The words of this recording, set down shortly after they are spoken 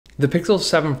The Pixel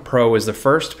 7 Pro is the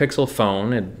first Pixel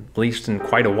phone, at least in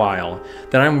quite a while,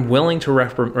 that I'm willing to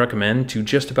recommend to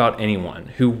just about anyone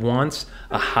who wants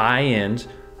a high-end,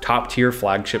 top-tier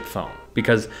flagship phone.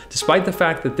 Because despite the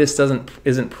fact that this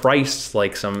isn't priced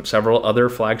like several other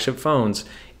flagship phones,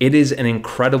 it is an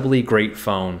incredibly great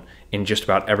phone in just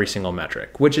about every single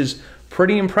metric, which is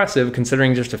pretty impressive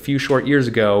considering just a few short years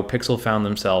ago, Pixel found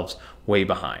themselves way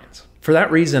behind. For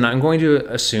that reason, I'm going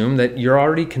to assume that you're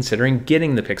already considering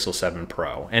getting the Pixel 7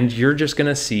 Pro, and you're just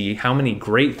gonna see how many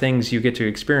great things you get to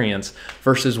experience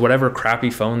versus whatever crappy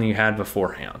phone you had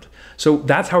beforehand. So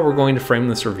that's how we're going to frame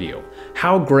this review.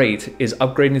 How great is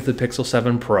upgrading to the Pixel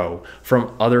 7 Pro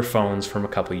from other phones from a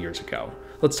couple years ago?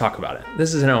 Let's talk about it.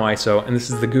 This is InnoIso, and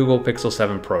this is the Google Pixel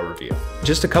 7 Pro review.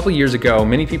 Just a couple years ago,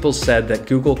 many people said that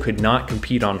Google could not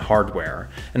compete on hardware,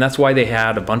 and that's why they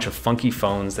had a bunch of funky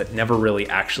phones that never really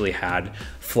actually had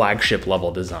flagship level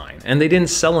design, and they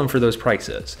didn't sell them for those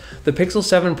prices. The Pixel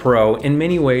 7 Pro in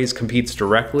many ways competes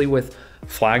directly with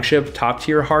flagship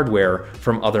top-tier hardware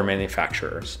from other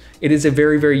manufacturers. It is a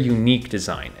very, very unique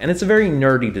design, and it's a very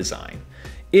nerdy design.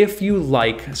 If you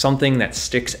like something that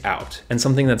sticks out and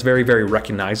something that's very, very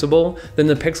recognizable, then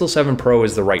the Pixel 7 Pro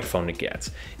is the right phone to get.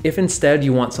 If instead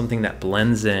you want something that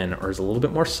blends in or is a little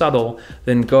bit more subtle,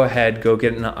 then go ahead, go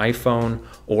get an iPhone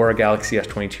or a Galaxy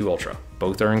S22 Ultra.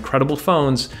 Both are incredible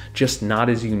phones, just not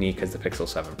as unique as the Pixel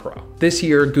 7 Pro. This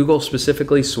year, Google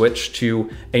specifically switched to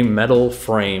a metal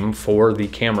frame for the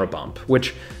camera bump,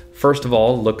 which first of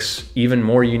all looks even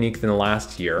more unique than the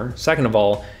last year. Second of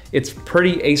all, it's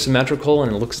pretty asymmetrical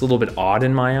and it looks a little bit odd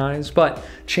in my eyes, but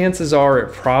chances are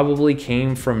it probably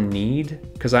came from need,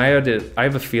 because I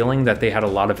have a feeling that they had a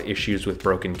lot of issues with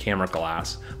broken camera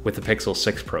glass with the Pixel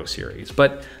 6 Pro series,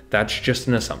 but that's just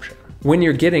an assumption. When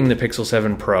you're getting the Pixel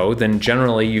 7 Pro, then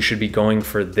generally you should be going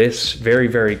for this very,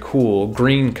 very cool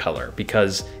green color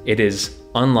because it is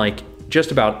unlike just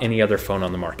about any other phone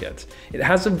on the market. It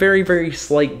has a very, very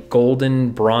slight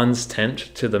golden bronze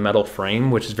tint to the metal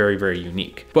frame, which is very, very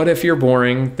unique. But if you're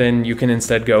boring, then you can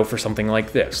instead go for something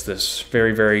like this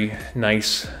very, very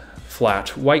nice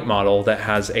flat white model that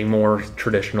has a more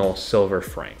traditional silver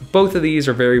frame. Both of these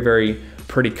are very, very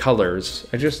pretty colors.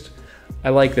 I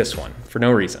like this one for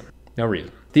no reason. No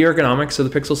reason. The ergonomics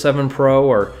of the Pixel 7 Pro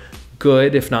are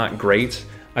good, if not great.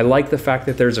 I like the fact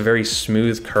that there's a very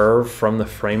smooth curve from the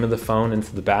frame of the phone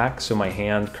into the back, so my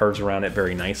hand curves around it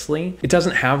very nicely. It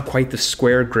doesn't have quite the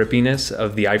square grippiness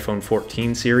of the iPhone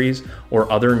 14 series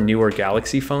or other newer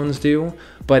Galaxy phones do,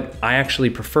 but I actually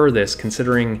prefer this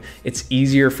considering it's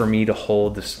easier for me to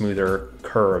hold the smoother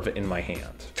curve in my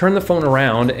hand. Turn the phone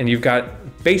around and you've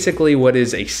got basically what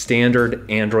is a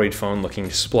standard Android phone looking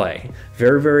display.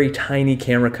 Very, very tiny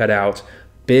camera cutout,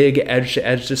 big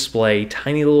edge-to-edge display,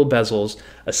 tiny little bezels,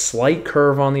 a slight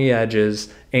curve on the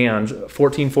edges, and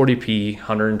 1440p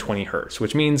 120 Hz,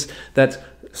 which means that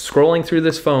scrolling through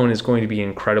this phone is going to be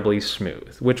incredibly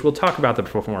smooth, which we'll talk about the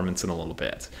performance in a little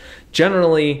bit.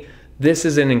 Generally, this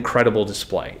is an incredible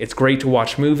display. It's great to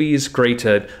watch movies, great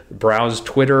to browse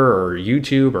Twitter or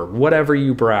YouTube or whatever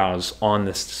you browse on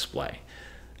this display.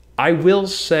 I will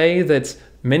say that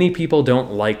many people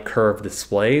don't like curved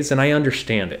displays, and I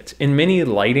understand it. In many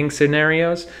lighting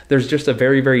scenarios, there's just a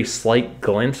very, very slight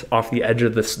glint off the edge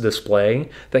of this display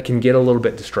that can get a little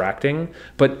bit distracting,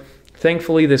 but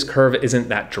thankfully this curve isn't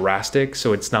that drastic,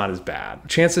 so it's not as bad.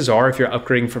 Chances are if you're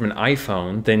upgrading from an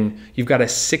iPhone, then you've got a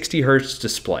 60 Hz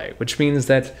display, which means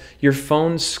that your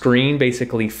phone's screen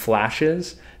basically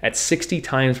flashes at 60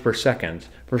 times per second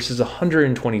versus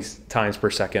 120 times per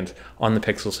second on the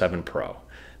Pixel 7 Pro.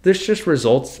 This just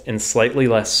results in slightly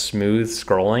less smooth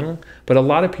scrolling, but a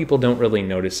lot of people don't really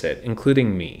notice it,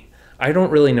 including me. I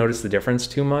don't really notice the difference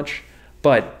too much,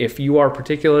 but if you are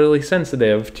particularly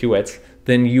sensitive to it,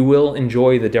 then you will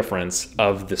enjoy the difference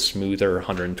of the smoother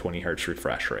 120 Hz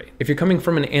refresh rate. If you're coming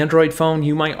from an Android phone,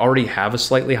 you might already have a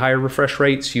slightly higher refresh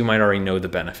rate, so you might already know the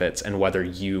benefits and whether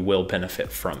you will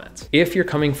benefit from it. If you're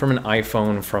coming from an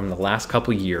iPhone from the last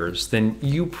couple years, then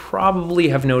you probably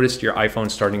have noticed your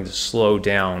iPhone starting to slow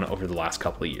down over the last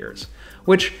couple of years,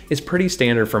 which is pretty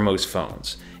standard for most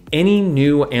phones. Any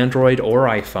new Android or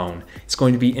iPhone is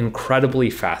going to be incredibly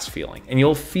fast feeling, and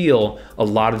you'll feel a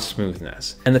lot of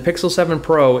smoothness. And the Pixel 7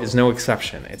 Pro is no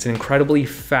exception. It's an incredibly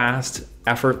fast,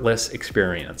 effortless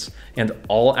experience, and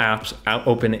all apps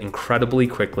open incredibly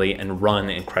quickly and run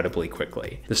incredibly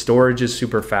quickly. The storage is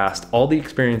super fast, all the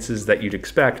experiences that you'd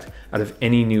expect out of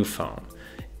any new phone.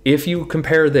 If you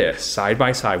compare this side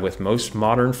by side with most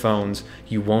modern phones,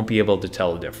 you won't be able to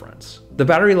tell the difference. The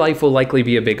battery life will likely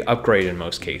be a big upgrade in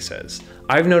most cases.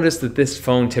 I've noticed that this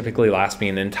phone typically lasts me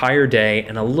an entire day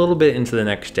and a little bit into the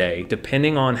next day,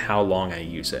 depending on how long I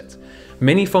use it.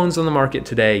 Many phones on the market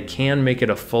today can make it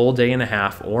a full day and a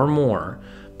half or more,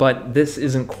 but this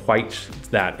isn't quite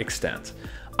that extent.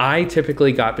 I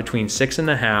typically got between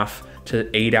 6.5 to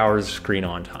 8 hours screen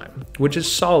on time, which is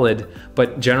solid,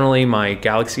 but generally my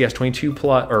Galaxy S22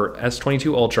 Plus or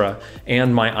S22 Ultra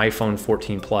and my iPhone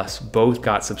 14 Plus both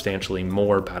got substantially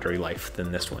more battery life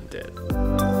than this one did.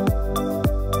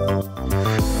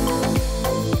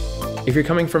 If you're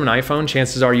coming from an iPhone,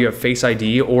 chances are you have Face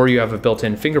ID or you have a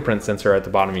built-in fingerprint sensor at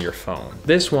the bottom of your phone.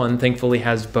 This one thankfully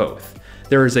has both.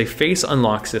 There is a face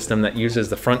unlock system that uses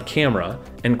the front camera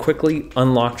and quickly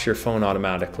unlocks your phone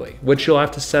automatically, which you'll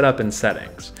have to set up in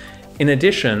settings. In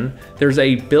addition, there's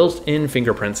a built-in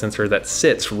fingerprint sensor that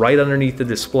sits right underneath the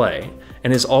display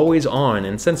and is always on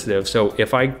and sensitive, so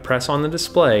if I press on the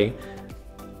display,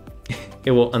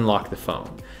 it will unlock the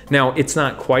phone. Now, it's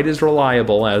not quite as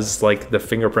reliable as like the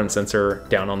fingerprint sensor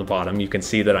down on the bottom. You can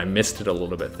see that I missed it a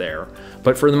little bit there,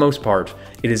 but for the most part,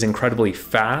 it is incredibly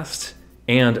fast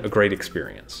and a great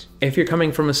experience. If you're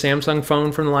coming from a Samsung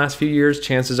phone from the last few years,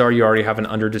 chances are you already have an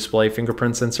under-display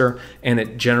fingerprint sensor and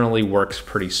it generally works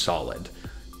pretty solid.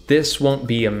 This won't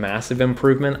be a massive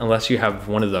improvement unless you have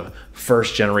one of the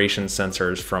first generation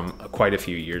sensors from quite a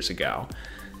few years ago.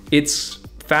 It's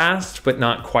fast, but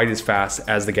not quite as fast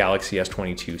as the Galaxy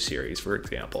S22 series, for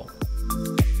example.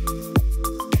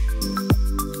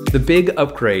 The big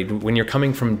upgrade when you're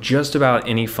coming from just about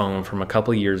any phone from a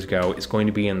couple years ago is going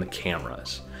to be in the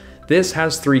cameras. This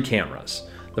has 3 cameras.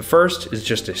 The first is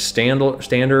just a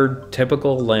standard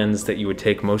typical lens that you would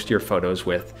take most of your photos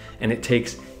with, and it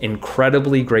takes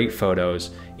incredibly great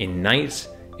photos in night,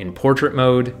 in portrait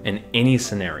mode, in any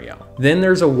scenario. Then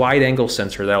there's a wide angle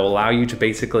sensor that will allow you to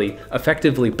basically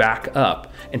effectively back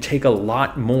up and take a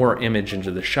lot more image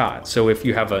into the shot. So if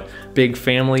you have a big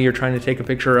family you're trying to take a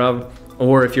picture of,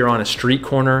 or if you're on a street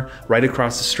corner right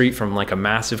across the street from like a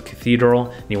massive cathedral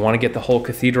and you want to get the whole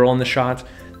cathedral in the shot,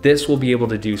 this will be able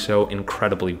to do so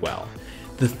incredibly well.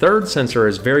 The third sensor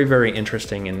is very, very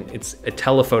interesting, and it's a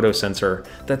telephoto sensor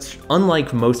that's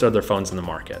unlike most other phones in the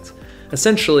market.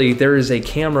 Essentially, there is a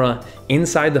camera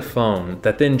inside the phone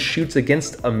that then shoots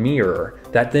against a mirror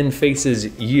that then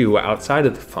faces you outside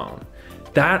of the phone.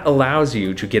 That allows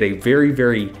you to get a very,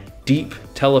 very deep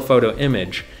telephoto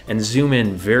image and zoom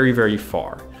in very, very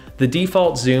far. The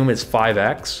default zoom is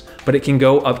 5x, but it can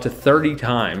go up to 30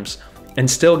 times and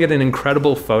still get an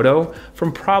incredible photo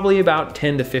from probably about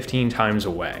 10 to 15 times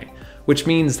away, which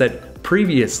means that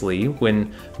previously,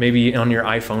 when maybe on your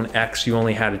iPhone X you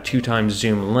only had a 2x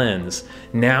zoom lens,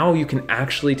 now you can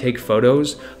actually take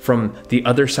photos from the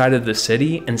other side of the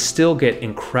city and still get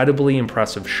incredibly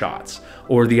impressive shots,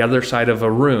 or the other side of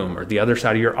a room, or the other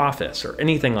side of your office, or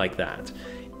anything like that.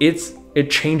 It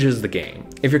changes the game.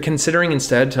 If you're considering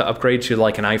instead to upgrade to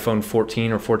like an iPhone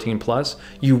 14 or 14 Plus,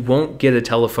 you won't get a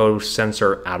telephoto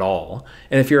sensor at all.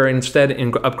 And if you're instead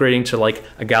upgrading to like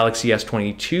a Galaxy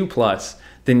S22 Plus,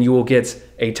 then you will get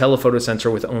a telephoto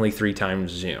sensor with only 3x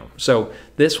zoom. So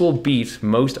this will beat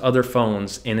most other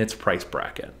phones in its price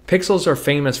bracket. Pixels are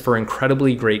famous for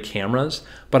incredibly great cameras,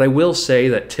 but I will say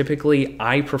that typically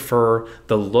I prefer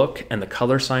the look and the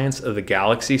color science of the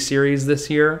Galaxy series this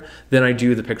year than I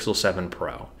do the Pixel 7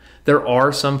 Pro. There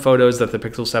are some photos that the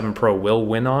Pixel 7 Pro will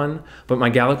win on, but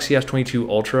my Galaxy S22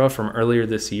 Ultra from earlier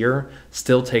this year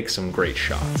still takes some great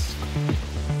shots.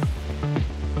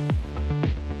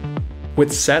 What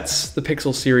sets the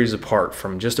Pixel series apart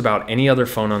from just about any other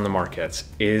phone on the market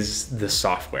is the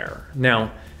software.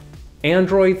 Now,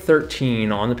 Android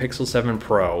 13 on the Pixel 7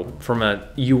 Pro, from a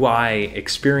UI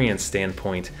experience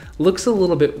standpoint, looks a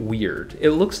little bit weird.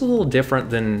 It looks a little different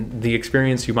than the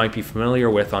experience you might be familiar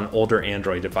with on older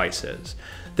Android devices.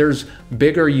 There's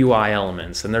bigger UI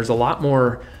elements, and there's a lot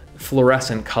more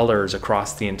fluorescent colors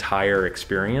across the entire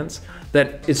experience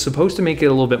that is supposed to make it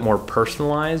a little bit more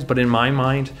personalized, but in my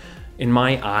mind, in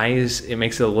my eyes, it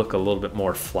makes it look a little bit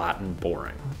more flat and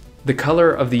boring. The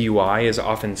color of the UI is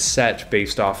often set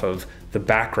based off of the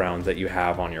background that you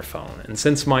have on your phone. And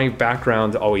since my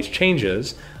background always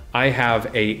changes, I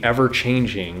have a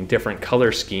ever-changing different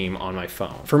color scheme on my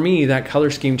phone. For me, that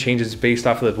color scheme changes based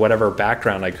off of whatever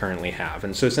background I currently have.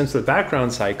 And so since the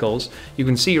background cycles, you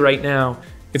can see right now,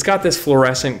 it's got this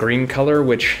fluorescent green color,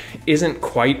 which isn't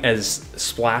quite as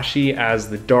splashy as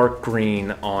the dark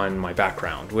green on my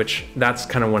background, which that's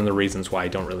kind of one of the reasons why I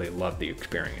don't really love the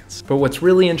experience. But what's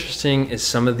really interesting is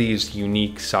some of these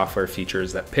unique software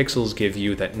features that Pixels give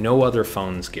you that no other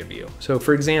phones give you. So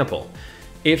for example,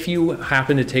 If you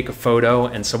happen to take a photo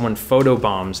and someone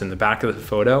photobombs in the back of the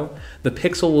photo, the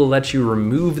Pixel will let you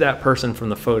remove that person from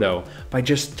the photo by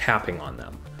just tapping on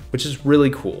them, which is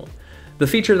really cool. The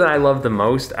feature that I love the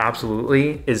most,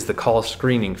 absolutely, is the call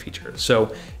screening feature.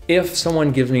 So if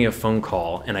someone gives me a phone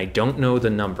call and I don't know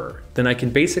the number, then I can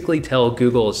basically tell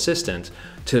Google Assistant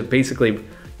to basically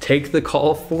take the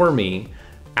call for me,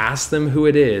 ask them who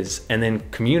it is, and then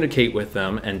communicate with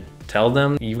them and tell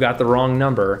them you've got the wrong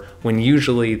number, when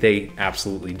usually they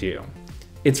absolutely do.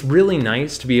 It's really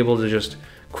nice to be able to just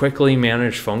quickly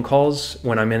manage phone calls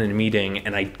when I'm in a meeting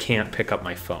and I can't pick up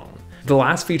my phone. The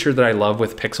last feature that I love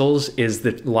with Pixels is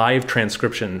the live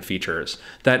transcription features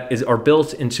that are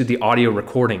built into the audio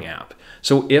recording app.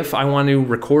 So if I want to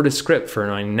record a script for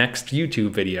my next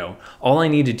YouTube video, all I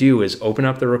need to do is open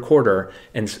up the recorder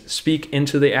and speak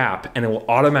into the app, and it will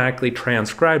automatically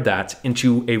transcribe that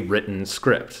into a written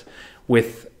script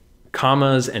with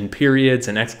commas and periods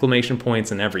and exclamation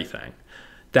points and everything.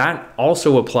 That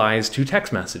also applies to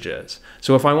text messages.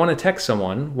 So if I want to text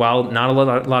someone, while not a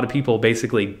lot of people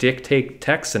basically dictate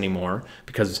texts anymore,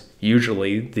 because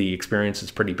usually the experience is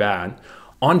pretty bad,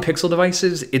 on Pixel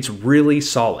devices, it's really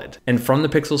solid. And from the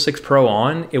Pixel 6 Pro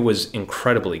on, it was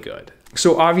incredibly good.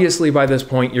 So obviously by this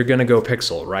point, you're gonna go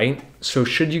Pixel, right? So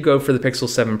should you go for the Pixel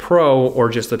 7 Pro or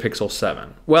just the Pixel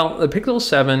 7? Well, the Pixel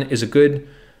 7 is a good,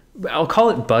 I'll call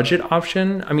it budget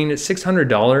option. I mean, it's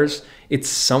 $600. It's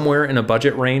somewhere in a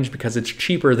budget range because it's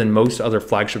cheaper than most other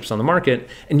flagships on the market,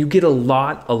 and you get a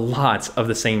lot of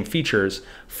the same features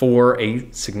for a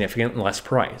significant less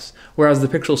price. Whereas the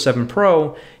Pixel 7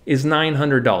 Pro is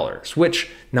 $900, which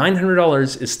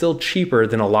 $900 is still cheaper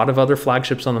than a lot of other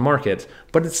flagships on the market,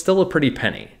 but it's still a pretty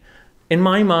penny. In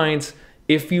my mind,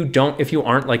 if you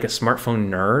aren't like a smartphone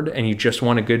nerd and you just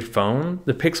want a good phone,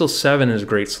 the Pixel 7 is a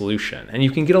great solution, and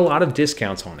you can get a lot of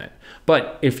discounts on it.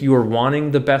 But if you are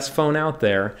wanting the best phone out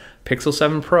there, Pixel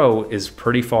 7 Pro is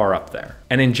pretty far up there.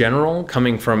 And in general,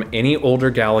 coming from any older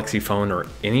Galaxy phone or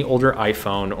any older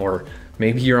iPhone, or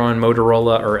maybe you're on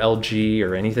Motorola or LG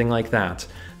or anything like that,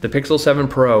 the Pixel 7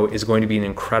 Pro is going to be an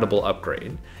incredible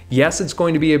upgrade. Yes, it's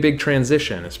going to be a big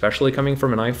transition, especially coming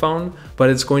from an iPhone,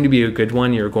 but it's going to be a good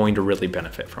one. You're going to really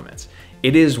benefit from it.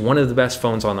 It is one of the best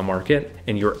phones on the market,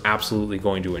 and you're absolutely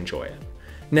going to enjoy it.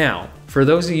 Now, for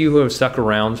those of you who have stuck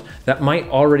around that might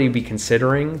already be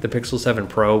considering the Pixel 7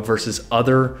 Pro versus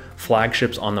other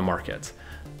flagships on the market,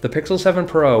 the Pixel 7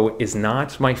 Pro is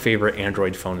not my favorite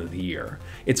Android phone of the year.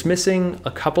 It's missing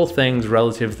a couple things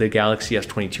relative to the Galaxy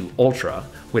S22 Ultra,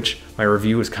 which my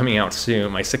review is coming out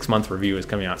soon, my 6-month review is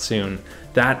coming out soon.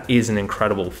 That is an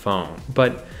incredible phone.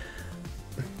 But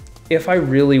if I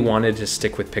really wanted to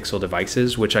stick with Pixel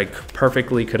devices, which I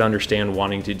perfectly could understand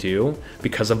wanting to do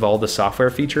because of all the software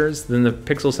features, then the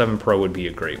Pixel 7 Pro would be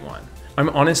a great one. I'm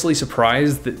honestly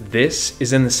surprised that this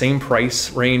is in the same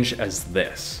price range as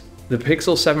this. The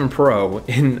Pixel 7 Pro,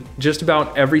 in just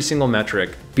about every single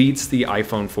metric, beats the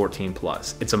iPhone 14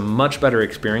 Plus. It's a much better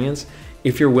experience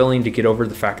if you're willing to get over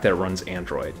the fact that it runs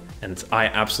Android, and I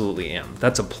absolutely am.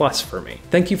 That's a plus for me.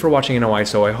 Thank you for watching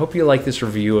InnoIso. I hope you like this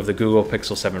review of the Google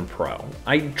Pixel 7 Pro.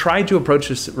 I tried to approach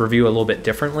this review a little bit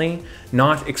differently,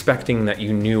 not expecting that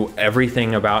you knew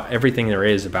everything there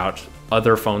is about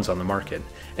other phones on the market,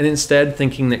 and instead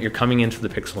thinking that you're coming into the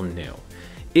Pixel new.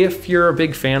 If you're a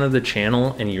big fan of the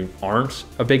channel and you aren't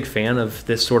a big fan of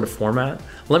this sort of format,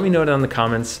 let me know down in the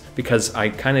comments, because I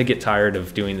kind of get tired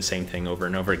of doing the same thing over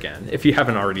and over again, if you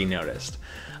haven't already noticed.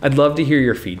 I'd love to hear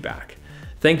your feedback.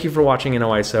 Thank you for watching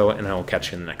InnoIso, and I will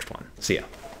catch you in the next one. See ya.